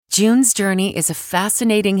June's Journey is a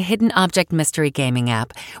fascinating hidden object mystery gaming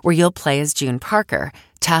app where you'll play as June Parker,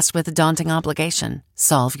 tasked with a daunting obligation: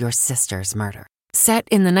 solve your sister's murder. Set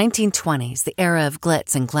in the 1920s, the era of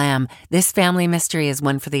glitz and glam, this family mystery is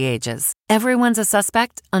one for the ages. Everyone's a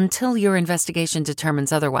suspect until your investigation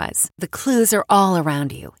determines otherwise. The clues are all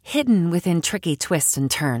around you, hidden within tricky twists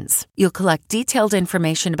and turns. You'll collect detailed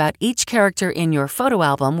information about each character in your photo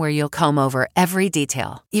album where you'll comb over every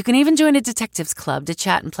detail. You can even join a detectives club to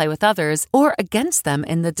chat and play with others or against them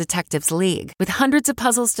in the Detectives League. With hundreds of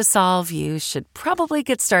puzzles to solve, you should probably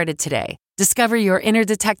get started today. Discover your inner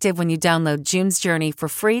detective when you download June's Journey for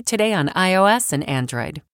free today on iOS and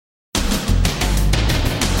Android.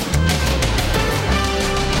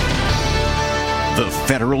 The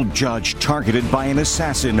federal judge targeted by an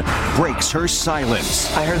assassin breaks her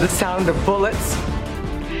silence. I heard the sound of bullets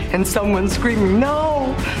and someone screaming,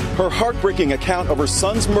 "No!" Her heartbreaking account of her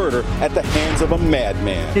son's murder at the hands of a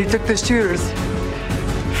madman. He took the shooter's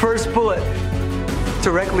first bullet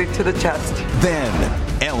directly to the chest. Then,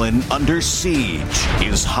 Ellen under siege.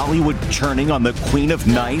 Is Hollywood turning on the Queen of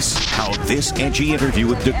Nice? How this edgy interview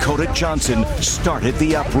with Dakota Johnson started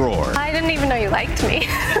the uproar. I didn't even know you liked me.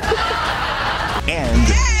 And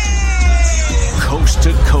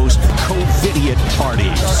coast-to-coast COVIDiot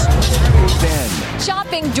parties. Then,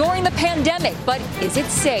 shopping during the pandemic, but is it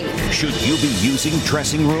safe? should you be using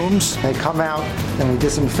dressing rooms? They come out and we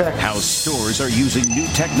disinfect. How stores are using new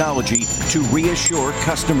technology to reassure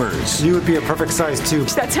customers. You would be a perfect size tube.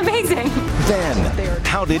 That's amazing. Then,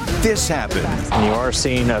 how did this happen? You are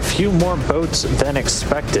seeing a few more boats than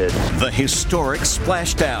expected. The historic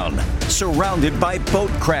splashdown, surrounded by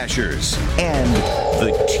boat crashers, and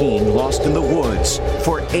the teen lost in the woods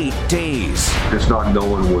for 8 days. It's not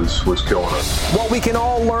knowing was killing us. What we can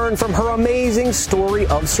all learn from her amazing story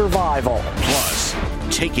of survival. Plus,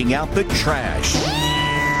 taking out the trash.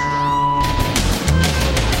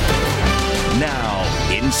 Now,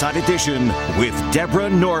 Inside Edition with Deborah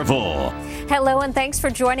Norville. Hello and thanks for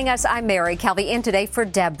joining us. I'm Mary Calvi in today for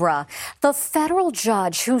Deborah. The federal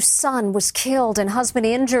judge whose son was killed and husband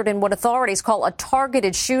injured in what authorities call a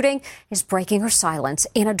targeted shooting is breaking her silence.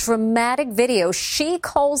 In a dramatic video, she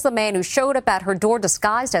calls the man who showed up at her door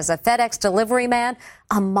disguised as a FedEx delivery man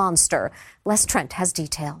a monster. Les Trent has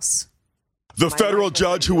details. The federal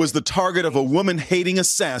judge who was the target of a woman-hating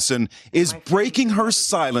assassin is breaking her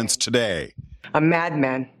silence today. A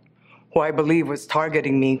madman who I believe was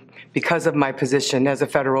targeting me because of my position as a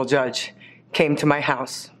federal judge came to my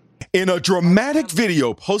house. In a dramatic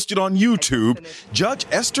video posted on YouTube, Judge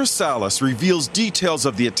Esther Salas reveals details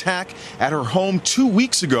of the attack at her home 2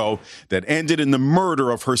 weeks ago that ended in the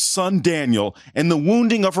murder of her son Daniel and the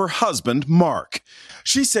wounding of her husband Mark.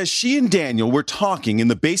 She says she and Daniel were talking in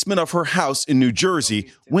the basement of her house in New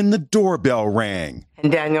Jersey when the doorbell rang.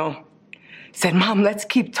 And Daniel said, "Mom, let's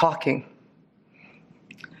keep talking.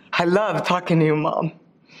 I love talking to you, Mom."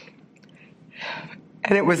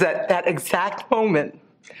 And it was at that exact moment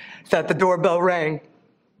that the doorbell rang.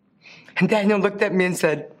 And Daniel looked at me and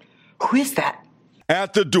said, "Who is that?"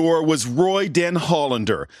 At the door was Roy Den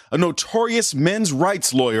Hollander, a notorious men's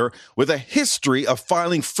rights lawyer with a history of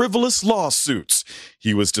filing frivolous lawsuits.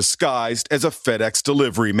 He was disguised as a FedEx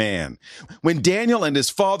delivery man. When Daniel and his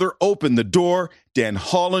father opened the door, Den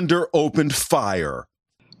Hollander opened fire.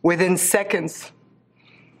 Within seconds,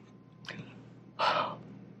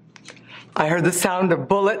 I heard the sound of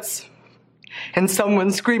bullets and someone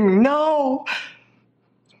screaming, "No!"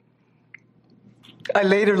 I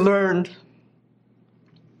later learned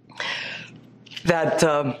that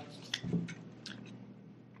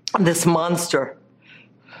this monster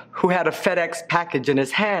who had a FedEx package in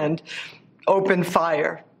his hand opened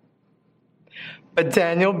fire. But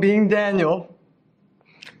Daniel, being Daniel,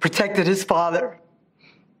 protected his father.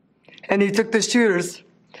 And he took the shooter's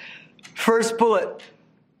first bullet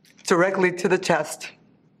directly to the chest.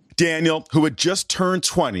 Daniel, who had just turned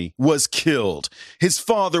 20, was killed. His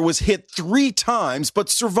father was hit 3 times but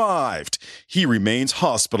survived. He remains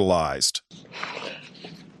hospitalized.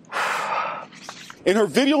 In her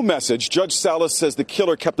video message, Judge Salas says the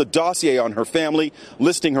killer kept a dossier on her family,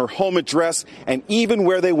 listing her home address and even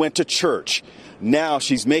where they went to church. Now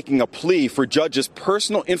she's making a plea for Judge's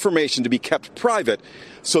personal information to be kept private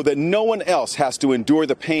so that no one else has to endure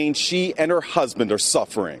the pain she and her husband are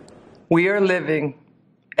suffering. We are living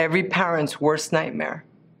every parent's worst nightmare,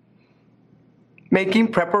 making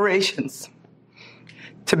preparations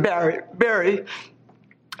to bury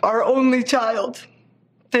our only child,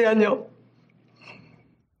 Daniel.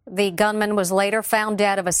 The gunman was later found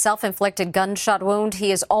dead of a self-inflicted gunshot wound.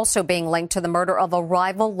 He is also being linked to the murder of a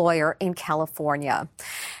rival lawyer in California.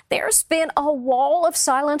 There's been a wall of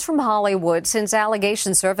silence from Hollywood since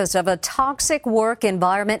allegations surfaced of a toxic work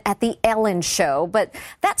environment at The Ellen Show. But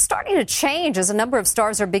that's starting to change as a number of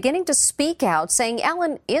stars are beginning to speak out, saying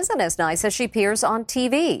Ellen isn't as nice as she appears on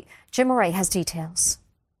TV. Jim Murray has details.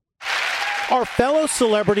 Are fellow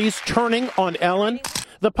celebrities turning on Ellen?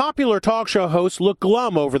 The popular talk show host looked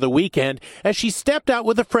glum over the weekend as she stepped out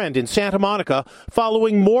with a friend in Santa Monica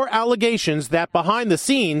following more allegations that behind the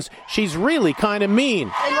scenes, she's really kind of mean.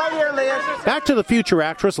 Back to the Future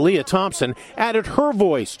actress Leah Thompson added her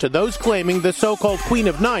voice to those claiming the so-called Queen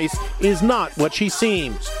of Nice is not what she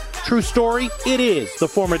seems. True story? It is, the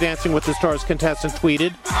former Dancing with the Stars contestant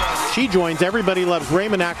tweeted. She joins Everybody Loves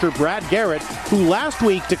Raymond actor Brad Garrett, who last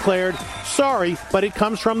week declared, "Sorry, but it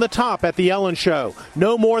comes from the top at The Ellen Show.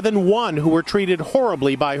 No more than one who were treated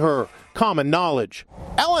horribly by her. Common knowledge."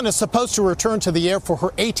 Ellen is supposed to return to the air for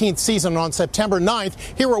her 18th season on September 9th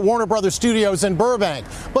here at Warner Brothers Studios in Burbank.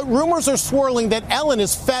 But rumors are swirling that Ellen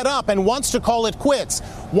is fed up and wants to call it quits.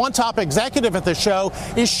 One top executive at the show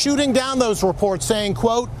is shooting down those reports, saying,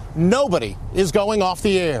 quote, "Nobody is going off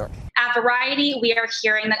the air." At Variety, we are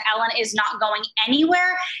hearing that Ellen is not going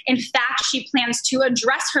anywhere. In fact, she plans to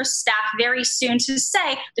address her staff very soon to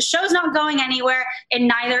say the show's not going anywhere, and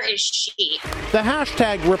neither is she. The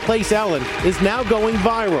hashtag #ReplaceEllen is now going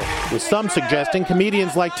viral, with some suggesting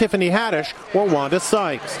comedians like Tiffany Haddish or Wanda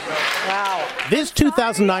Sykes. Wow. This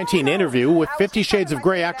 2019 interview with 50 Shades of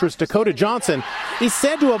Grey actress Dakota Johnson is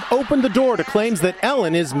said to have opened the door to claims that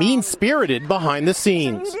Ellen is mean-spirited behind the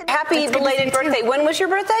scenes. Happy belated birthday. When was your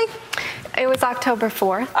birthday? It was October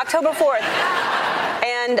 4th. October 4th.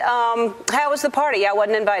 And how was the party? I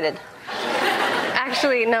wasn't invited.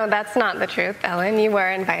 Actually, no, that's not the truth, Ellen. You were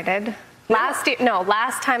invited. Last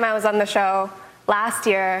time I was on the show, last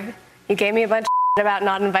year, you gave me a bunch of about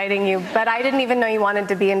not inviting you, but I didn't even know you wanted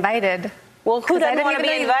to be invited. Well, who doesn't want to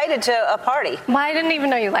be invited to a party? Well, I didn't even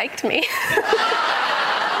know you liked me.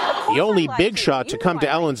 The only big shot to come to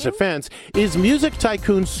Ellen's defense is music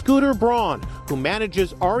tycoon Scooter Braun, who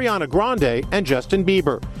manages Ariana Grande and Justin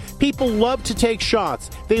Bieber. People love to take shots.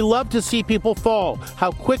 They love to see people fall.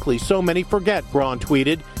 How quickly so many forget, Braun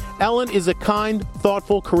tweeted. Ellen is a kind,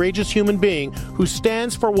 thoughtful, courageous human being who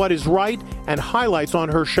stands for what is right and highlights on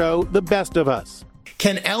her show the best of us.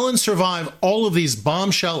 Can Ellen survive all of these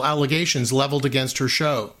bombshell allegations leveled against her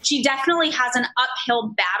show? She definitely has an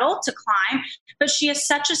uphill battle to climb, but she is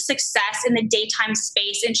such a success in the daytime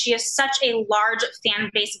space, and she has such a large fan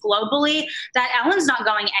base globally that Ellen's not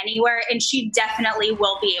going anywhere, and she definitely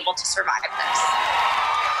will be able to survive this.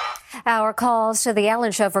 Our calls to The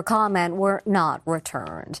Ellen Show for comment were not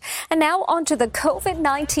returned. And now on to the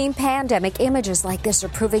COVID-19 pandemic. Images like this are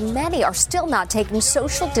proving many are still not taking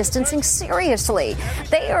social distancing seriously.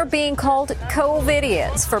 They are being called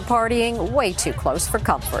COVIDiots for partying way too close for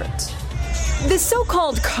comfort. The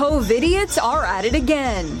so-called COVIDiots are at it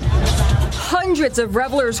again. Hundreds of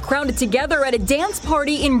revelers crowded together at a dance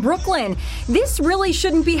party in Brooklyn. This really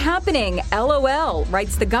shouldn't be happening. LOL,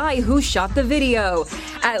 writes the guy who shot the video.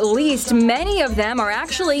 At least many of them are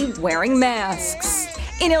actually wearing masks.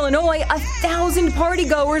 In Illinois, 1,000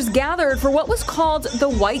 partygoers gathered for what was called the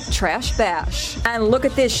White Trash Bash. And look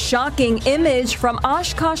at this shocking image from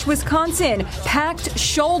Oshkosh, Wisconsin, packed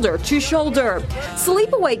shoulder to shoulder.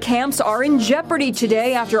 Sleepaway camps are in jeopardy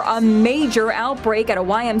today after a major outbreak at a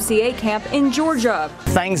YMCA camp in Georgia.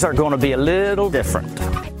 Things are going to be a little different.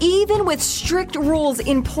 Even with strict rules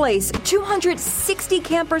in place, 260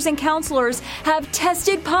 campers and counselors have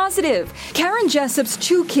tested positive. Karen Jessup's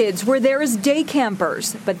 2 kids were there as day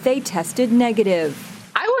campers, but they tested negative.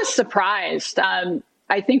 I was surprised.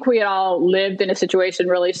 I think we had all lived in a situation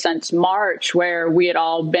really since March where we had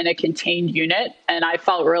all been a contained unit, and I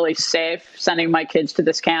felt really safe sending my kids to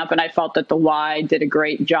this camp, and I felt that the Y did a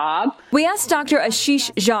great job. We asked Dr.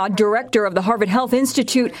 Ashish Jha, director of the Harvard Health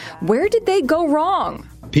Institute, where did they go wrong?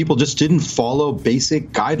 People just didn't follow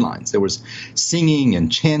basic guidelines. There was singing and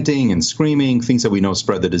chanting and screaming, things that we know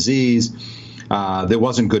spread the disease. There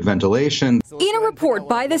wasn't good ventilation. In a report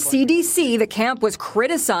by the CDC, the camp was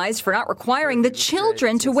criticized for not requiring the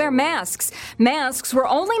children to wear masks. Masks were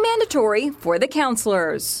only mandatory for the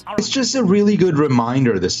counselors. It's just a really good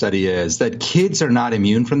reminder, the study is, that kids are not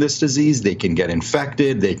immune from this disease. They can get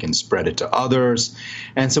infected. They can spread it to others.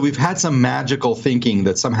 And so we've had some magical thinking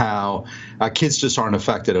that somehow kids just aren't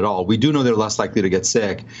affected at all. We do know they're less likely to get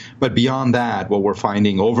sick. But beyond that, what we're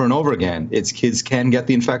finding over and over again, it's kids can get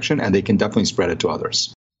the infection and they can definitely spread it to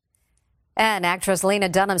others. And actress Lena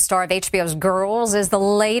Dunham, star of HBO's Girls, is the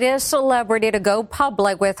latest celebrity to go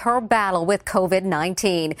public with her battle with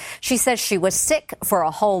COVID-19. She says she was sick for a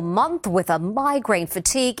whole month with a migraine,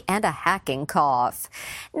 fatigue, and a hacking cough.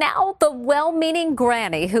 Now, the well-meaning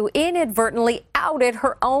granny who inadvertently outed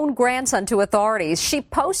her own grandson to authorities. She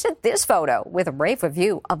posted this photo with a rave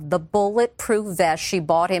review of the bulletproof vest she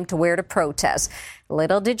bought him to wear to protest.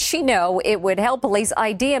 Little did she know it would help police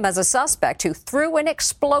ID him as a suspect who threw an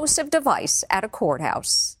explosive device at a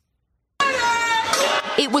courthouse.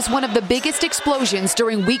 It was one of the biggest explosions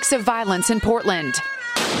during weeks of violence in Portland.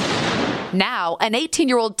 Now, an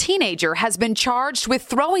 18-year-old teenager has been charged with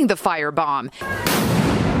throwing the firebomb.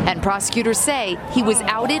 And prosecutors say he was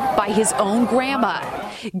outed by his own grandma.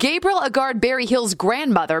 Gabriel Agard Berry Hill's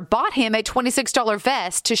grandmother bought him a $26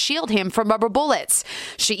 vest to shield him from rubber bullets.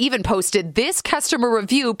 She even posted this customer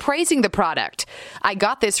review praising the product. "I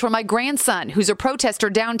got this from my grandson, who's a protester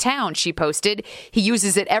downtown," she posted. "He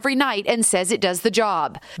uses it every night and says it does the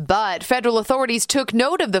job." But federal authorities took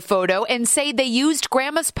note of the photo and say they used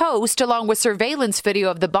grandma's post along with surveillance video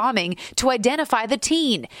of the bombing to identify the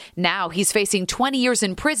teen. Now he's facing 20 years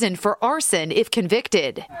in prison for arson if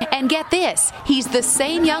convicted. And get this, he's the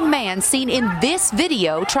same young man seen in this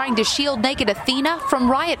video trying to shield naked Athena from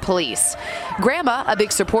riot police. Grandma, a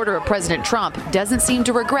big supporter of President Trump, doesn't seem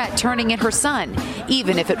to regret turning in her son,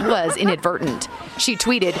 even if it was inadvertent. She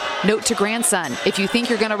tweeted, "Note to grandson, if you think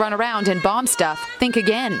you're going to run around and bomb stuff, think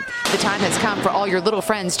again. The time has come for all your little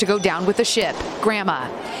friends to go down with the ship. Grandma."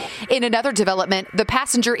 In another development, the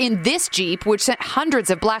passenger in this Jeep, which sent hundreds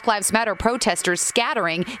of Black Lives Matter protesters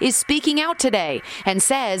scattering, is speaking out today and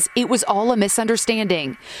says it was all a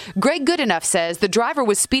misunderstanding. Greg Goodenough says the driver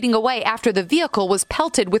was speeding away after the vehicle was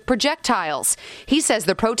pelted with projectiles. He says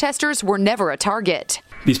the protesters were never a target.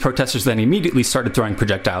 These protesters then immediately started throwing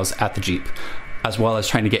projectiles at the Jeep, as well as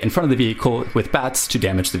trying to get in front of the vehicle with bats to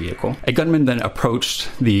damage the vehicle. A gunman then approached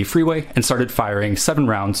the freeway and started firing 7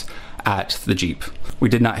 rounds at the Jeep. We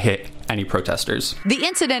did not hit any protesters. The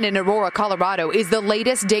incident in Aurora, Colorado is the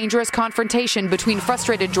latest dangerous confrontation between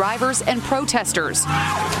frustrated drivers and protesters.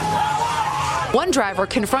 One driver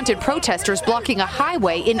confronted protesters blocking a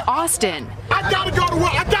highway in Austin. "I gotta go to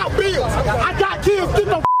work. I got bills. I got kids. Get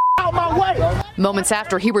the out my way." Moments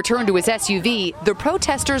after he returned to his SUV, the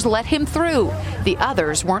protesters let him through. The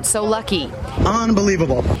others weren't so lucky.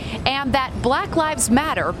 Unbelievable. And that Black Lives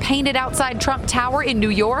Matter painted outside Trump Tower in New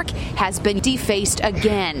York has been defaced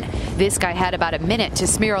again. This guy had about a minute to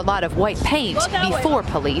smear a lot of white paint before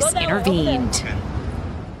police intervened.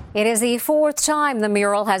 It is the 4th time the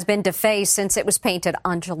mural has been defaced since it was painted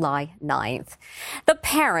on July 9th. The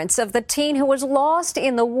parents of the teen who was lost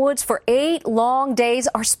in the woods for 8 long days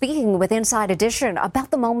are speaking with Inside Edition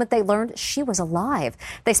about the moment they learned she was alive.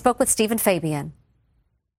 They spoke with Stephen Fabian.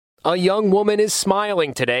 A young woman is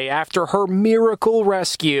smiling today after her miracle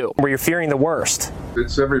rescue. Were you fearing the worst?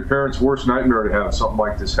 It's every parent's worst nightmare to have something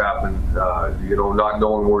like this happen, not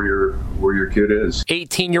knowing where your kid is.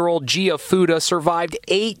 18-year-old Gia Fuda survived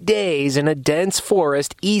 8 days in a dense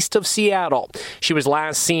forest east of Seattle. She was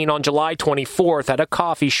last seen on July 24th at a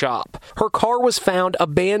coffee shop. Her car was found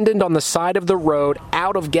abandoned on the side of the road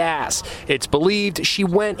out of gas. It's believed she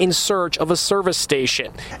went in search of a service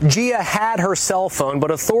station. Gia had her cell phone,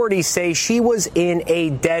 but authorities say she was in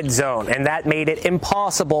a dead zone, and that made it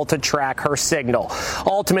impossible to track her signal.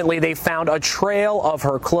 Ultimately, they found a trail of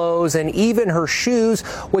her clothes and even her shoes,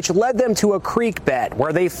 which led them to a creek bed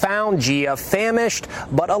where they found Gia famished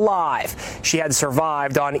but alive. She had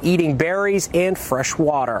survived on eating berries and fresh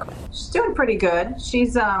water. She's doing pretty good.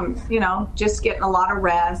 She's, just getting a lot of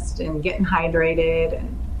rest and getting hydrated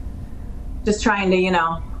and just trying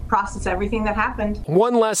to, process everything that happened.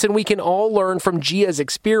 One lesson we can all learn from Gia's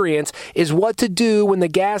experience is what to do when the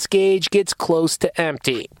gas gauge gets close to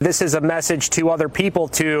empty. This is a message to other people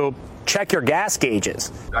to check your gas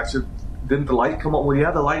gauges. Actually, didn't the light come on? Well,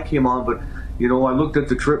 yeah, the light came on, but I looked at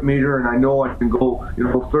the trip meter and I know I can go,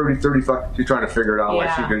 30, 35. She's trying to figure it out.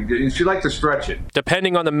 Yeah. She likes to stretch it.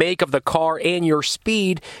 Depending on the make of the car and your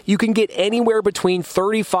speed, you can get anywhere between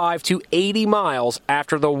 35 to 80 miles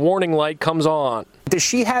after the warning light comes on. Does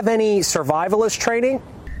she have any survivalist training?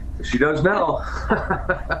 She does now.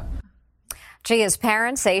 Gia's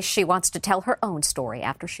parents say she wants to tell her own story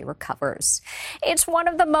after she recovers. It's one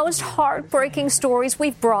of the most heartbreaking stories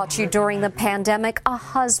we've brought you during the pandemic. A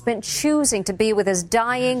husband choosing to be with his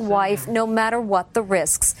dying wife no matter what the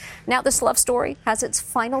risks. Now this love story has its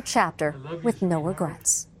final chapter with no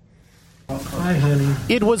regrets. Hi, honey.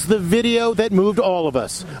 It was the video that moved all of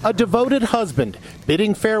us. A devoted husband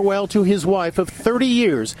bidding farewell to his wife of 30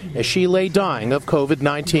 years as she lay dying of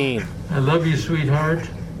COVID-19. I love you, sweetheart.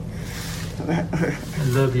 I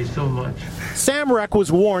love you so much. Samrak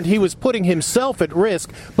was warned he was putting himself at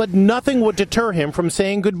risk, but nothing would deter him from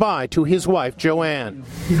saying goodbye to his wife, Joanne.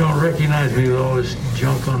 You don't recognize me with all this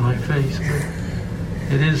junk on my face,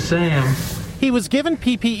 but it is Sam. He was given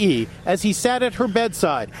PPE as he sat at her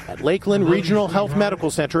bedside at Lakeland Regional Health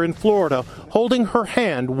Medical Center in Florida, holding her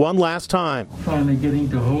hand one last time. Finally getting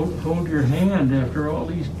to hold your hand after all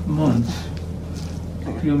these months.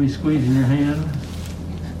 Feel me squeezing your hand?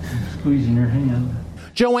 Squeezing your hand.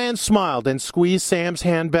 Joanne smiled and squeezed Sam's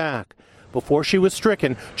hand back. Before she was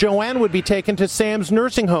stricken, Joanne would be taken to Sam's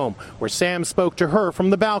nursing home, where Sam spoke to her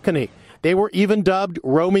from the balcony. They were even dubbed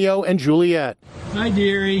Romeo and Juliet. Hi,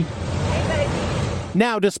 dearie.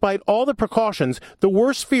 Now, despite all the precautions, the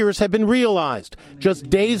worst fears have been realized. Just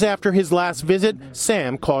days after his last visit,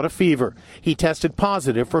 Sam caught a fever. He tested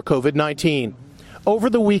positive for COVID-19. Over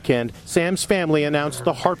the weekend, Sam's family announced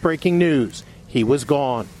the heartbreaking news. He was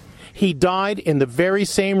gone. He died in the very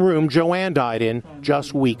same room Joanne died in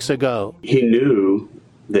just weeks ago. He knew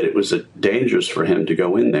that it was dangerous for him to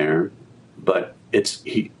go in there, but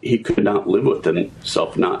he could not live with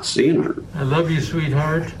himself not seeing her. I love you,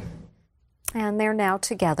 sweetheart. And they're now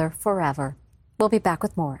together forever. We'll be back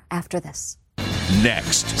with more after this.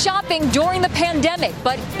 Next. Shopping during the pandemic,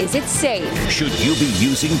 but is it safe? Should you be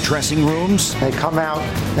using dressing rooms? They come out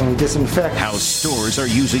and we disinfect. How stores are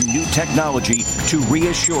using new technology to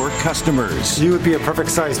reassure customers. You would be a perfect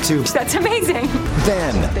size too. That's amazing.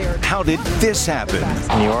 Then, how did this happen?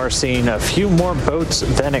 You are seeing a few more boats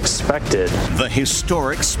than expected. The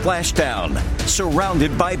historic splashdown,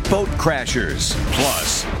 surrounded by boat crashers,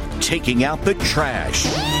 plus taking out the trash.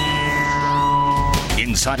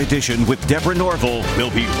 Inside Edition with Deborah Norville.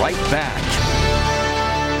 We'll be right back.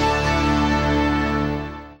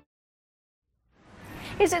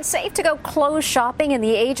 Is it safe to go clothes shopping in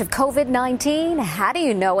the age of COVID-19? How do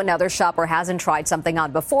you know another shopper hasn't tried something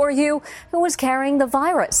on before you who was carrying the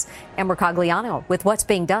virus? Amber Cogliano with what's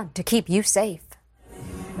being done to keep you safe.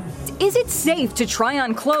 Is it safe to try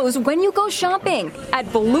on clothes when you go shopping?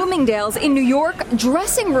 At Bloomingdale's in New York,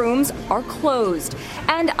 dressing rooms are closed,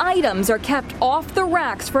 and items are kept off the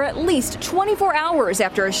racks for at least 24 hours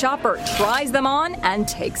after a shopper tries them on and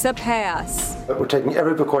takes a pass. We're taking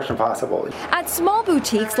every precaution possible. At small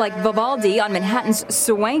boutiques like Vivaldi on Manhattan's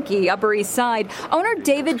Swanky Upper East Side, owner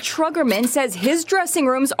David Truggerman says his dressing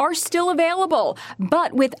rooms are still available,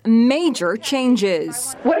 but with major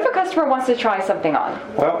changes. What if a customer wants to try something on?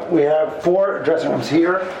 Well, we have 4 dressing rooms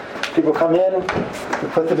here. People come in, we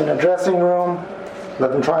put them in a dressing room,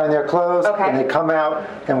 let them try on their clothes, and they come out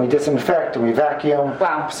and we disinfect and we vacuum,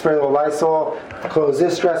 spray a little Lysol, close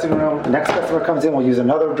this dressing room. The next customer comes in, we'll use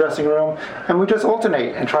another dressing room, and we just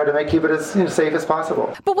alternate and try to keep it as safe as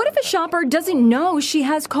possible. But what if a shopper doesn't know she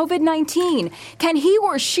has COVID-19? Can he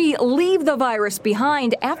or she leave the virus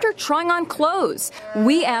behind after trying on clothes?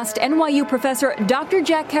 We asked NYU professor Dr.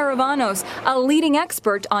 Jack Caravanos, a leading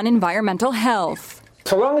expert on environmental health.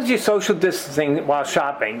 So long as you're social distancing while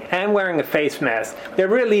shopping and wearing a face mask, there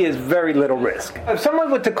really is very little risk. If someone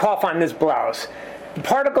were to cough on this blouse, the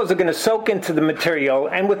particles are going to soak into the material,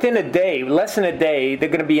 and within a day, less than a day, they're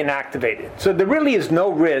going to be inactivated. So there really is no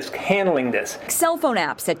risk handling this. Cell phone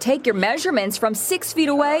apps that take your measurements from 6 feet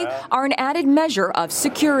away are an added measure of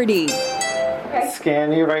security.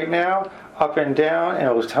 Scan you right now, up and down, and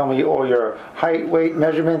it will tell me all your height, weight,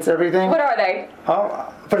 measurements, everything. What are they?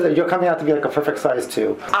 You're coming out to be like a perfect size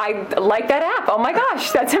too. I like that app. Oh my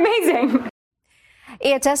gosh, that's amazing.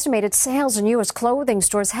 It's estimated sales in U.S. clothing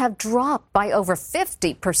stores have dropped by over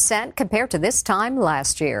 50% compared to this time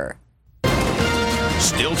last year.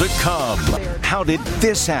 Still to come, how did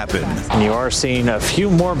this happen? You are seeing a few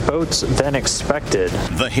more boats than expected.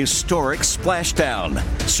 The historic splashdown,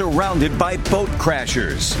 surrounded by boat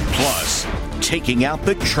crashers, plus taking out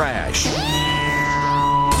the trash.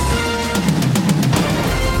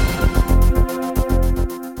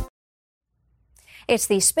 It's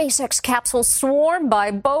the SpaceX capsule swarmed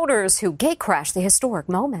by boaters who gatecrashed the historic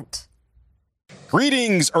moment.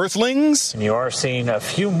 Greetings, Earthlings. You are seeing a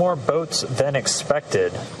few more boats than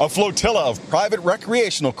expected. A flotilla of private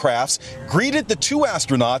recreational crafts greeted the 2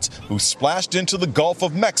 astronauts who splashed into the Gulf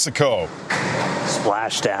of Mexico.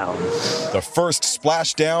 Splashdown. The first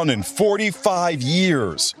splashdown in 45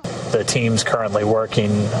 years. The team's currently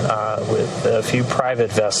working with a few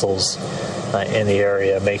private vessels in the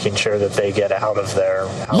area, making sure that they get out of there.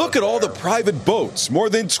 Look at all the private boats, more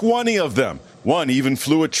than 20 of them. One even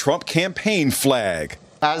flew a Trump campaign flag.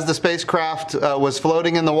 As the spacecraft was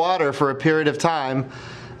floating in the water for a period of time,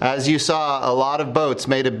 as you saw, a lot of boats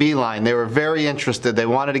made a beeline. They were very interested. They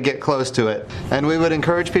wanted to get close to it. And we would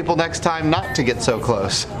encourage people next time not to get so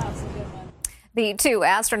close. The two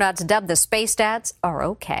astronauts dubbed the Space Dads are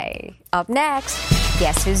okay. Up next,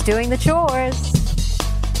 guess who's doing the chores?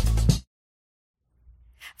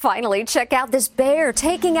 Finally, check out this bear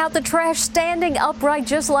taking out the trash, standing upright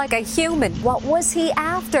just like a human. What was he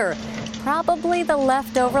after? Probably the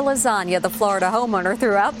leftover lasagna the Florida homeowner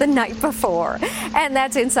threw out the night before. And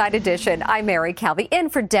that's Inside Edition. I'm Mary Calvi, in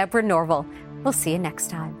for Deborah Norville. We'll see you next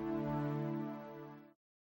time.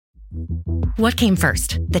 What came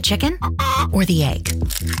first, the chicken or the egg?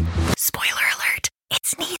 Spoiler alert,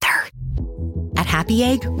 it's neither. At Happy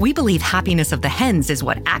Egg, we believe happiness of the hens is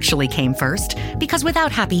what actually came first, because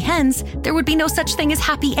without happy hens, there would be no such thing as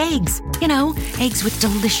happy eggs. You know, eggs with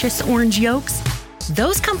delicious orange yolks.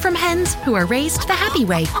 Those come from hens who are raised the happy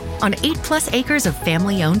way on 8+ acres of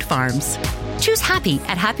family-owned farms. Choose happy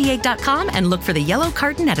at happyegg.com and look for the yellow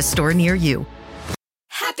carton at a store near you.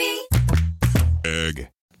 Happy Egg.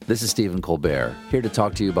 This is Stephen Colbert, here to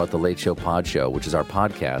talk to you about The Late Show Pod Show, which is our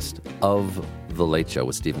podcast of The Late Show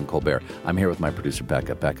with Stephen Colbert. I'm here with my producer,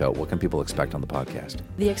 Becca. Becca, what can people expect on the podcast?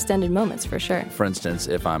 The extended moments, for sure. For instance,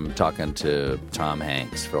 if I'm talking to Tom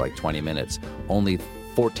Hanks for like 20 minutes, only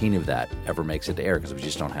 14 of that ever makes it to air because we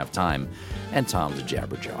just don't have time. And Tom's a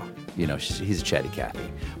jabberjaw. You know, he's a chatty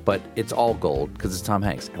Cathy. But it's all gold because it's Tom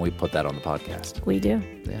Hanks, and we put that on the podcast. We do.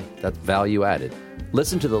 Yeah, that's value added.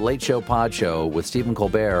 Listen to The Late Show Pod Show with Stephen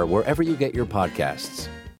Colbert wherever you get your podcasts.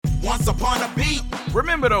 Once upon a beat.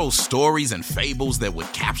 Remember those stories and fables that would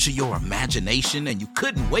capture your imagination and you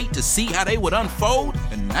couldn't wait to see how they would unfold?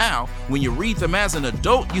 And now, when you read them as an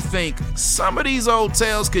adult, you think, some of these old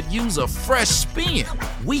tales could use a fresh spin.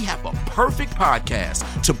 We have a perfect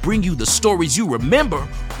podcast to bring you the stories you remember,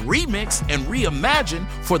 remix, and reimagine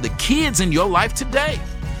for the kids in your life today.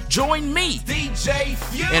 Join me, DJ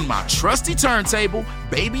Few, and my trusty turntable,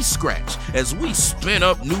 Baby Scratch, as we spin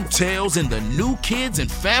up new tales in the New Kids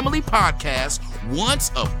and Family podcast, Once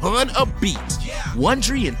Upon a Beat.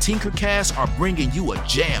 Wondery and Tinkercast are bringing you a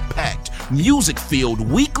jam-packed, music-filled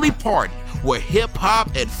weekly party where hip-hop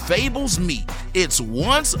and fables meet. It's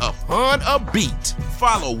Once Upon a Beat.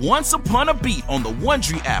 Follow Once Upon a Beat on the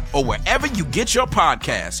Wondery app or wherever you get your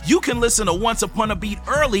podcasts. You can listen to Once Upon a Beat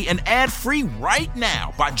early and ad-free right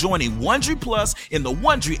now by joining Wondery Plus in the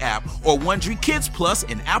Wondery app or Wondery Kids Plus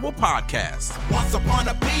in Apple Podcasts. Once Upon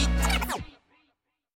a Beat.